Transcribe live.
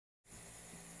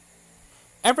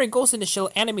Every Ghost in the Shell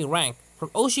anime rank, from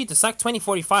Oshii to SAC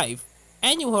 2045,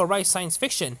 anyone who writes science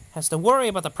fiction has to worry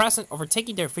about the present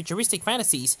overtaking their futuristic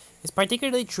fantasies is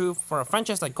particularly true for a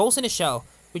franchise like Ghost in the Shell,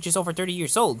 which is over 30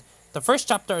 years old. The first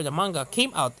chapter of the manga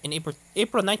came out in April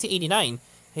 1989.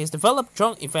 It has developed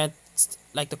strong events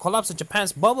like the collapse of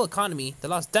Japan's bubble economy, the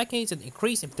last decades, and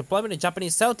increase in deployment of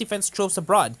Japanese self-defense troops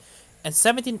abroad, and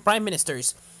 17 prime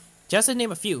ministers. Just to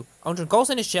name a few, Under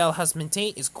Ghost in the Shell has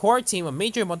maintained its core team of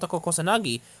Major Motoko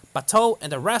Kusanagi, Batou,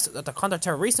 and the rest of the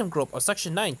counter-terrorism group of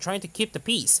Section 9 trying to keep the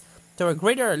peace. To a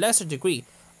greater or lesser degree,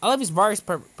 all of its various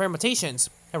permutations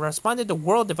have responded to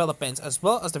world developments as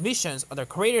well as the visions of their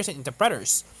creators and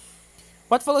interpreters.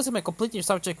 What follows is my complete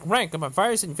subject rank of my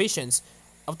various visions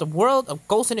of the world of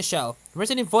Ghost in the Shell,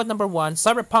 resident vote number 1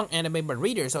 cyberpunk anime by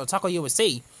readers of Otaku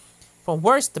USA. From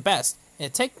worst to best,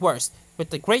 and take worst with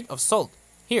the grain of salt.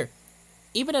 Here,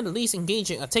 even at the least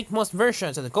engaging, I take most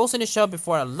versions of the Ghost in the Shell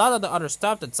before a lot of the other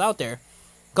stuff that's out there.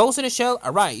 Ghost in the Shell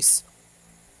Arise.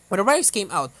 When Arise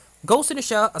came out, Ghost in the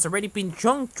Shell has already been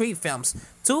shown 3 films,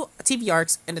 2 TV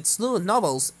arcs, and a slew of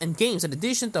novels and games in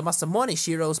addition to Masamune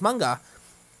Shiro's manga.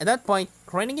 At that point,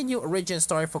 creating a new origin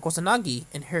story for Kusanagi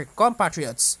and her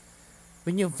compatriots,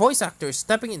 with new voice actors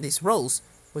stepping in these roles,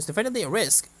 was definitely a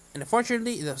risk, and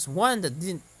unfortunately it was one that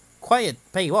didn't quite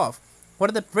pay off. One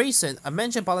of the reasons I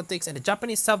mentioned politics and the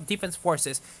Japanese self-defense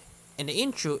forces in the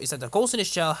intro is that the Ghost in the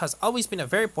Shell has always been a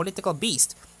very political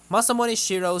beast. Masamune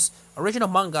Shiro's original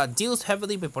manga deals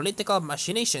heavily with political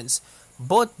machinations,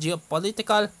 both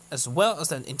geopolitical as well as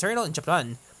the internal in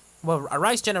Japan, while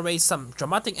Arise generates some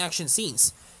dramatic action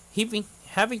scenes,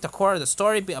 having the core of the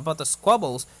story be about the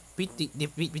squabbles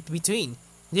between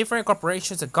different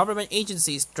corporations and government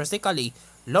agencies drastically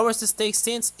lowers the stakes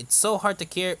since it's so hard to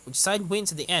care which side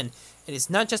wins in the end. It is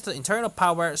not just the internal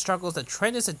power struggles that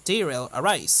threatens to derail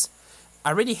Arise.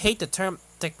 I really hate the term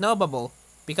technobabble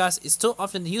because it's too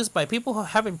often used by people who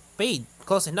haven't paid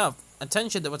close enough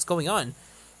attention to what's going on.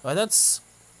 Well, that's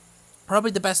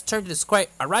probably the best term to describe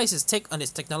Arise's take on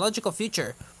its technological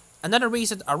future. Another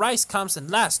reason Arise comes in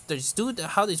last is due to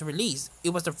how it's released.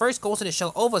 It was the first Ghost in the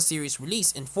Shell OVA series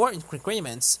released in 4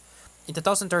 increments in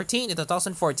 2013 and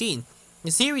 2014.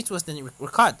 The series was then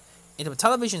recut into a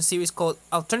television series called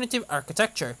Alternative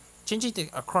Architecture, changing the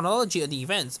chronology of the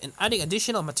events and adding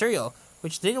additional material,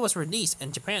 which later was released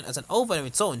in Japan as an OVA of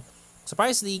its own.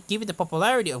 Surprisingly, given the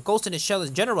popularity of Ghost in the Shell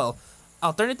in general,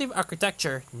 Alternative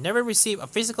Architecture never received a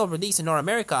physical release in North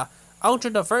America, after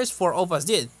the first 4 OVAs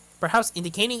did, perhaps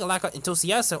indicating a lack of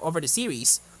enthusiasm over the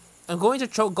series. I'm going to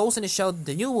throw Ghost in the Shell,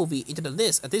 the new movie, into the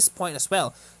list at this point as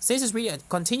well, since it's really a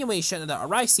continuation of the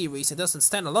Arise series and doesn't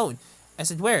stand alone. As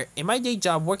it were, in my day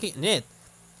job working in it,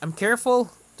 I'm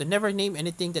careful to never name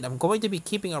anything that I'm going to be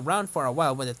keeping around for a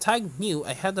while. When the tag new,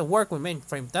 I had to work with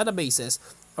mainframe databases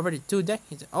already 2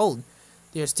 decades old.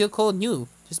 They are still called new,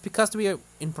 just because we are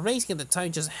information at the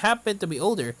time just happened to be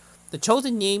older. The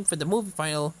chosen name for the movie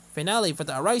finale for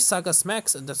the Arise saga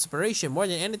smacks of desperation more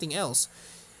than anything else.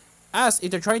 As if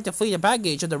they're trying to flee the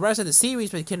baggage of the rest of the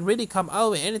series but can really come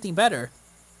out with anything better.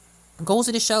 Ghost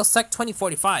in the Shell SEC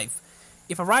 2045.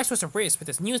 If Arise was a risk with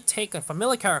its new take on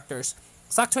familiar characters,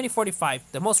 SAC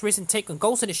 2045, the most recent take on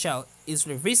Ghost in the Shell, is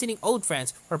revisiting old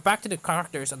friends who are back to the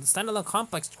characters of the standalone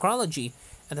complex chronology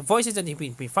and the voices that they've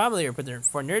been familiar with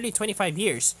for nearly 25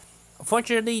 years.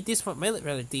 Unfortunately, this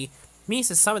familiarity means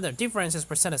that some of the differences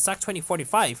presented in SAC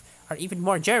 2045 are even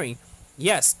more jarring.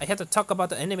 Yes, I have to talk about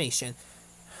the animation.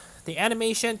 The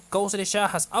animation, Ghost in the Shell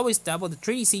has always dabbled in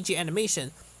 3D CG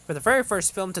animation, for the very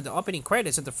first film to the opening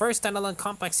credits of the first standalone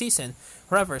complex season.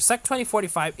 However, SEC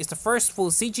 2045 is the first full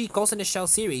CG Ghost in the Shell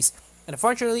series, and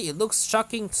unfortunately it looks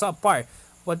shocking subpar.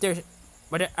 Whether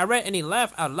I read any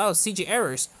laugh out loud CG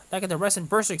errors, like in the recent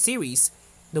Berserk series,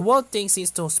 the whole thing seems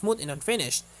too smooth and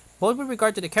unfinished, both with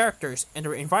regard to the characters and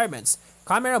their environments.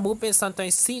 Camera movement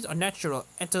sometimes seems unnatural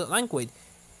and too languid,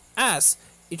 as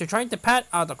if you're trying to pad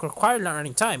out the required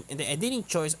learning time, and the editing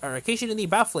choice are occasionally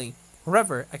baffling.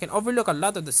 However, I can overlook a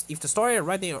lot of this if the story and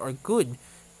writing are good.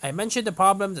 I mentioned the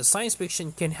problem that science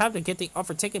fiction can have the getting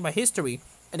overtaken by history.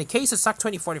 In the case of SAC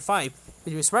 2045,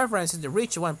 with its references to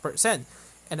reach 1%,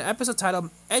 and the episode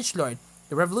titled Edgelord,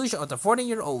 the revolution of the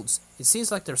 14-year-olds, it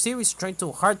seems like the series is trying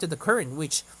too hard to the current,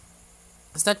 which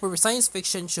is not where science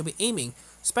fiction should be aiming,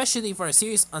 especially for a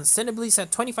series ostensibly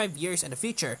set 25 years in the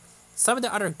future. Some of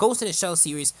the other Ghost in the Shell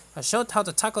series have shown how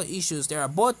to tackle issues that are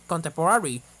both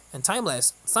contemporary and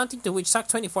timeless, something to which SAC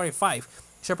 2045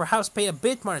 should perhaps pay a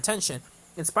bit more attention.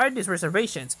 In spite of these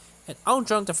reservations, and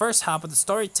outdrunk the first half of the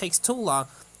story takes too long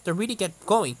to really get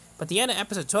going, but the end of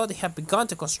episode 12 they have begun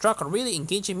to construct a really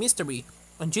engaging mystery.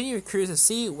 I'm genuinely curious to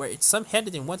see where it's some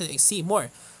headed and wanted to see more.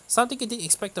 Something I didn't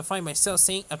expect to find myself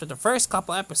saying after the first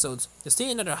couple episodes. There's still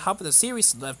another half of the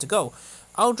series left to go.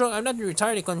 Although I'm not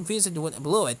entirely convinced it wouldn't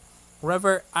blow it.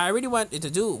 However, I really want it to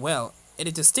do well. And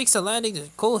if it sticks a landing, the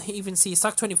could even see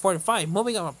SAC 2045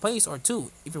 moving on a place or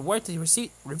two if it were to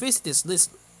revisit this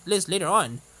list later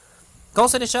on.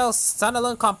 Ghost in the Shell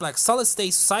Standalone Complex Solid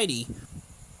State Society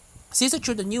sees it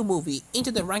through the new movie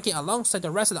into the ranking alongside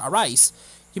the rest of the Arise.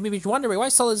 You may be wondering why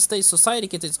Solid State Society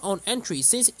gets its own entry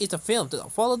since it's a film to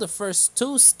follow the first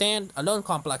two stand-alone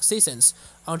complex seasons.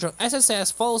 Although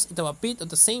SSS falls into a bit of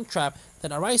the same trap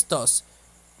that Arise does,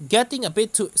 getting a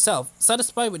bit too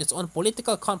self-satisfied with its own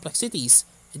political complexities.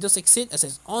 It does exist as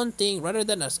its own thing rather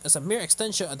than as a mere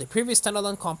extension of the previous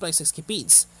standalone complex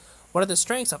escapades. One of the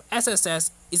strengths of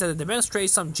SSS is that it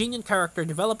demonstrates some genuine character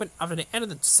development after the end of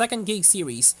the second gig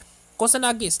series.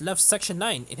 Kusanagi is left Section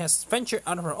 9 and has ventured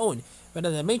out of her own, rather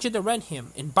than Major to rent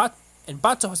him, and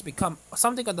Bato has become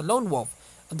something of the lone wolf,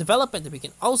 a development that we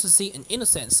can also see in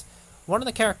Innocence. One of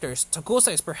the characters,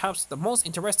 Tokusa, is perhaps the most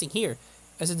interesting here,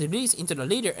 as it develops into the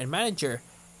leader and manager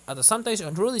of the sometimes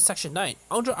unruly Section 9.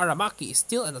 Although Aramaki is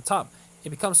still at the top, it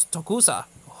becomes Tokusa,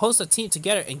 who holds the team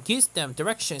together and gives them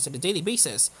directions on a daily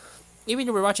basis. Even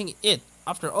when we're watching it,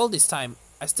 after all this time,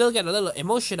 I still get a little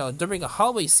emotional during a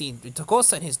hallway scene with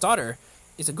Tokusa and his daughter.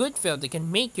 It's a good film that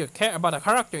can make you care about a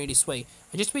character in this way.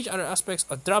 I just wish other aspects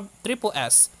of Triple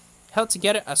S held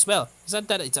together as well. It's not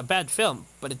that it's a bad film,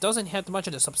 but it doesn't have much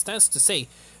of the substance to say,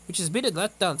 which is a bit of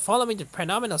letdown following the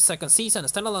phenomenal second season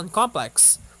of Standalone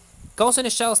Complex. Ghost in the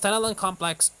Shell Standalone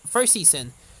Complex first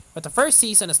season. But the first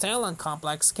season of Standalone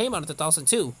Complex came out in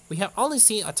 2002. We have only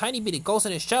seen a tiny bit of Ghost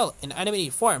in the Shell in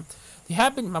animated form. They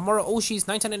have been Mamoru Oshii's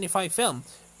 1995 film.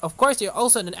 Of course, they are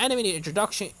also an animated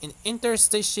introduction in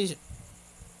interstitials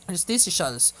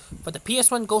for the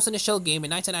PS1 Ghost in the Shell game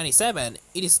in 1997.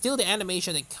 It is still the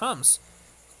animation that comes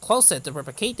closest to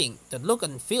replicating the look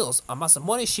and feels of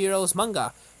Masamune Shirow's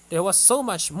manga. There was so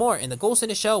much more in the Ghost in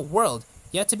the Shell world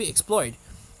yet to be explored.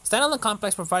 Standalone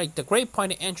Complex provided the great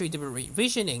point of entry to the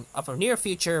revisioning of a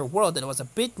near-future world that was a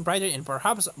bit brighter and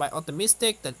perhaps more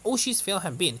optimistic than Oshii's film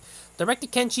had been. Director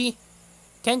Kenji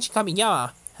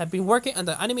Kamiyama had been working on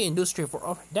the anime industry for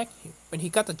over a decade when he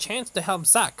got the chance to helm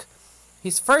Zack,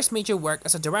 his first major work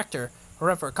as a director.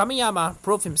 However, Kamiyama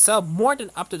proved himself more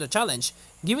than up to the challenge,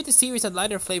 giving the series a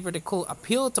lighter flavor that could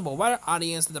appeal to a wider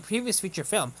audience than the previous feature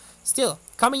film. Still,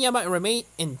 Kamiyama remained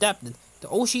indebted to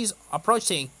Oshii's approach,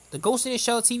 saying, "The Ghost in the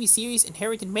Shell TV series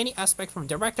inherited many aspects from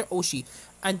director Oshii,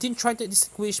 and didn't try to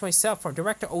distinguish myself from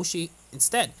director Oshii.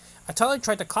 Instead, I totally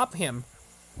tried to copy him,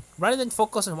 rather than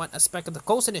focus on one aspect of the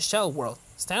Ghost in the Shell world."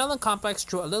 Standalone Complex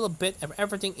threw a little bit of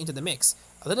everything into the mix.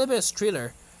 A little bit of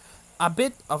thriller, a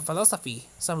bit of philosophy,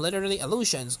 some literary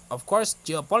allusions, of course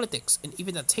geopolitics, and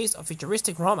even a taste of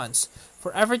futuristic romance.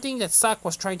 For everything that Zack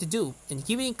was trying to do, and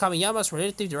given Kamiyama's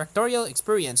relative directorial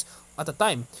experience at the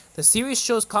time, the series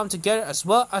shows come together as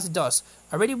well as it does.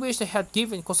 I really wish they had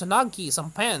given Kusanagi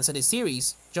some pants in the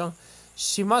series.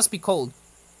 She must be cold.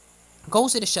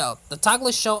 Ghost in the Shell. The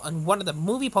tagline shown on one of the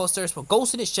movie posters for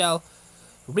Ghost in the Shell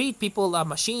read "People Love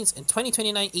Machines" in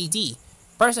 2029 AD.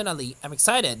 Personally, I'm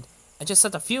excited. I just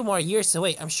set a few more years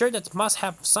away. I'm sure that must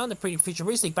have sounded pretty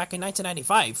futuristic back in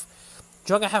 1995.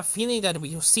 I have a feeling that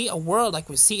we will see a world like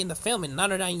we see in the film in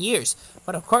another 9 years,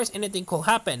 but of course anything could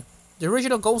happen. The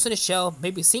original Ghost in the Shell,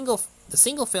 maybe the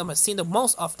single film I've seen the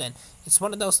most often. It's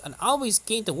one of those and always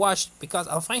game to watch because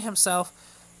I'll find himself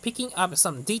picking up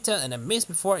some detail and I missed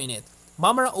before in it.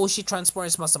 Mamoru Oshii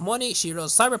transforms Masamune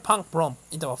Shirow's cyberpunk romp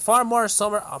into a far more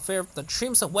sober affair that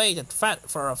trims away the fat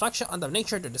for a reflection on the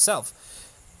nature of the self.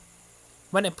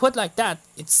 When I put like that,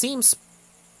 it seems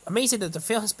amazing that the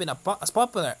film has been as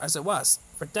popular as it was.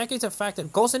 For decades, the fact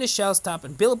that Ghost in the Shell's top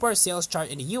and Billboard sales chart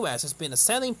in the US has been a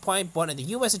selling point both in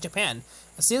the US and Japan.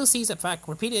 I still see the fact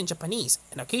repeated in Japanese,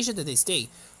 and occasionally to this day.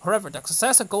 However, the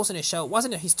success of Ghost in the Shell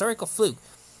wasn't a historical fluke.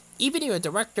 Even if a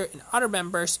director and other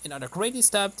members and other creative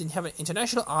staff didn't have an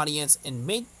international audience and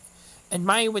mind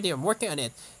when they were working on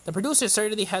it, the producers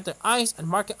certainly had their eyes on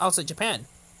market outside Japan.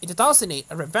 In 2008,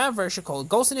 a revamped version called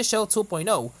Ghost in the Shell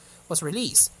 2.0 was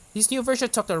released. This new version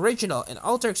took the original and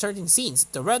altered certain scenes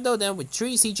to render them with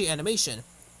 3D CG animation,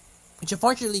 which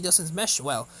unfortunately doesn't mesh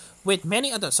well with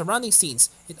many other surrounding scenes.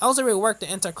 It also reworked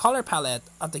the entire color palette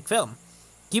of the film,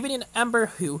 giving it an amber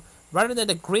hue rather than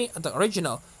the green of the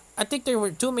original. I think there were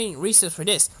two main reasons for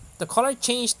this. The color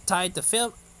change tied the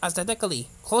film aesthetically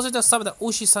closer to some of the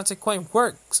Oshii subsequent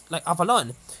works like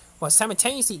Avalon, while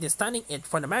simultaneously distinguishing it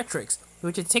from The Matrix,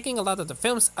 which is taking a lot of the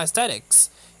film's aesthetics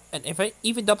and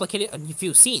even duplicated a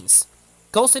few scenes.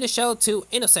 Ghost in the Shell 2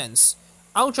 Innocence.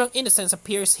 Outrun Innocence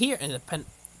appears here in the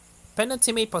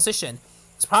penultimate position.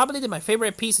 It's probably my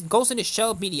favorite piece in Ghost in the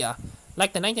Shell media.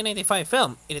 Like the 1995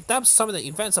 film, it adapts some of the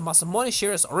events of Masamune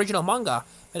Shirai's original manga,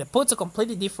 but it puts a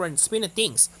completely different spin on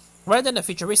things. Rather than a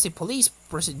futuristic police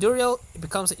procedural, it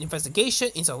becomes an investigation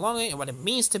into longing and what it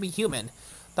means to be human.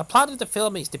 The plot of the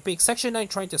film is depicts Section 9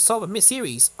 trying to solve a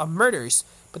mysteries of murders,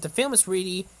 but the film is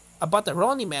really about the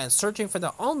lonely man searching for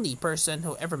the only person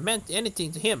who ever meant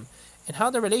anything to him, and how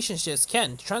the relationships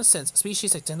can transcend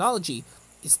species and technology.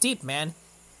 It's deep, man.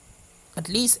 At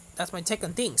least, that's my take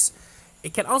on things.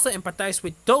 It can also empathize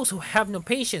with those who have no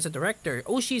patience with director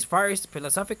Oshii's various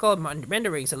philosophical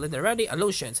renderings and literary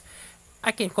allusions.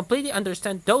 I can completely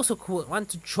understand those who want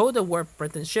to throw the word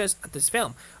pretentious at this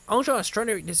film. Andre and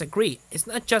strongly disagree. It's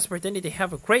not just pretending to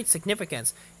have a great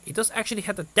significance. It does actually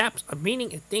have the depth of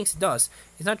meaning it thinks it does.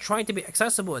 It's not trying to be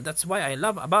accessible, and that's why I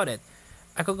love about it.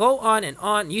 I could go on and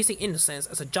on using innocence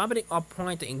as a jumping off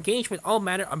point to engage with all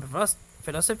manner of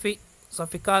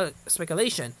philosophical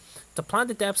speculation, to plant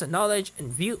the depths of knowledge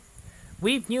and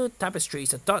weave new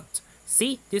tapestries of thought.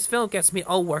 See, this film gets me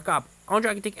all worked up.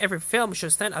 I think every film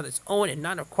should stand on its own and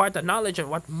not acquire the knowledge of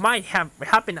what might have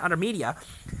happened in other media.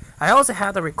 I also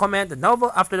have to recommend the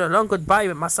novel After the Long Goodbye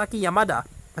by Masaki Yamada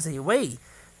as a way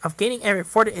of gaining every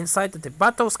further insight into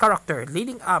Bato's character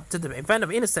leading up to the event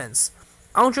of Innocence.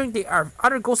 There are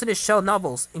other Ghost in the Shell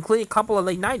novels, including a couple of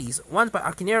late 90s, one by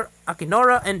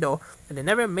Akinora Endo, and they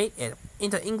never made it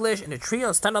into English, and the trio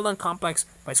standalone complex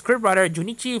by scriptwriter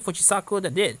Junichi Fujisaku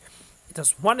that did. It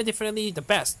was one of definitely the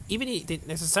best, even if it didn't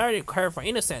necessarily occur for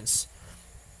Innocence.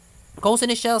 Ghost in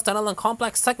the Shell standalone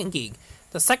complex second gig.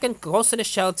 The second Ghost in the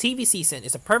Shell TV season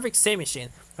is a perfect summation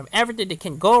of everything that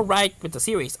can go right with the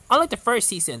series. Unlike the first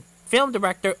season, film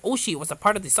director Oshii was a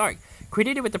part of this arc,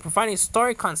 credited with the providing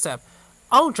story concept.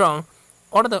 Outrun,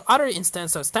 or the other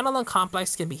instance of standalone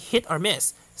complex can be hit or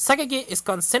miss. Second gig is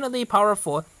consistently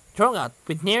powerful throughout,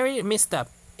 with nary misstep.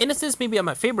 Innocence may be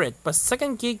my favorite, but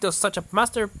second gig does such a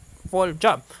masterful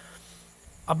job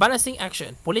of balancing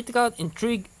action, political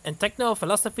intrigue, and techno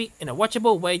philosophy in a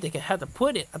watchable way that can have to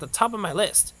put it at the top of my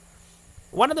list.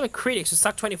 One of the critics of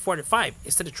Stock 2045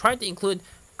 is that they tried to include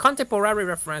contemporary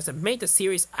reference that made the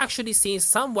series actually seem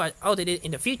somewhat outdated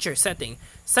in the future setting.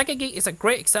 Second Gig is a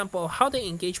great example of how they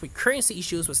engage with currency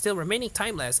issues while still remaining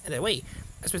timeless in a way.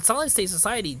 As with solid state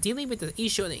society dealing with the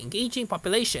issue of the engaging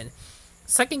population,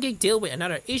 Second Gig deal with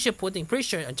another issue putting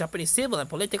pressure on Japanese civil and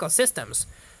political systems,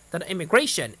 that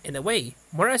immigration, in a way,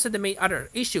 more as they made other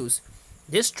issues.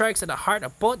 This strikes at the heart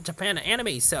of both Japan and anime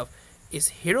itself,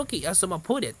 is Hiroki Asuma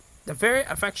put it. The very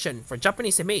affection for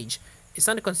Japanese image is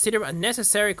not considered a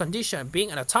necessary condition of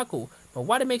being an otaku, but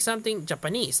what makes something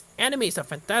Japanese. Anime is a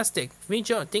fantastic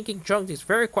visual thinking drunk this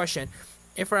very question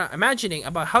if we're imagining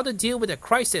about how to deal with the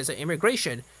crisis of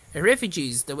immigration and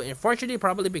refugees that will unfortunately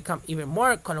probably become even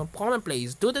more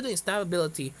commonplace due to the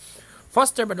instability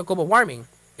fostered by the global warming.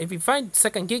 If you find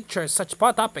Second Gig shares such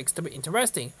topics to be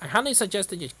interesting, I highly suggest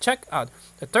that you check out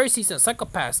the third season of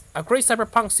Psychopaths, a great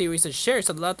cyberpunk series that shares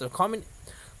a lot of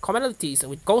commonalities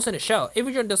with Ghost in the Shell,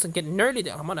 even though it doesn't get nearly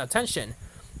the amount of attention.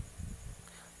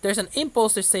 There's an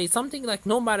impulse to say something like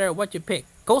no matter what you pick,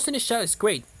 Ghost in the Shell is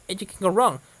great, and you can go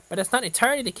wrong, but that's not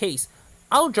entirely the case.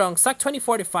 Outrun Sack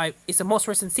 2045 is the most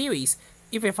recent series.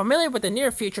 If you're familiar with the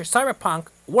near future cyberpunk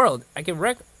world, I can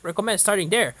recommend starting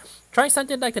there. Try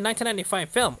something like the 1995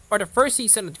 film, or the first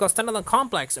season of Standalone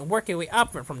Complex and work your way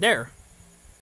up from there.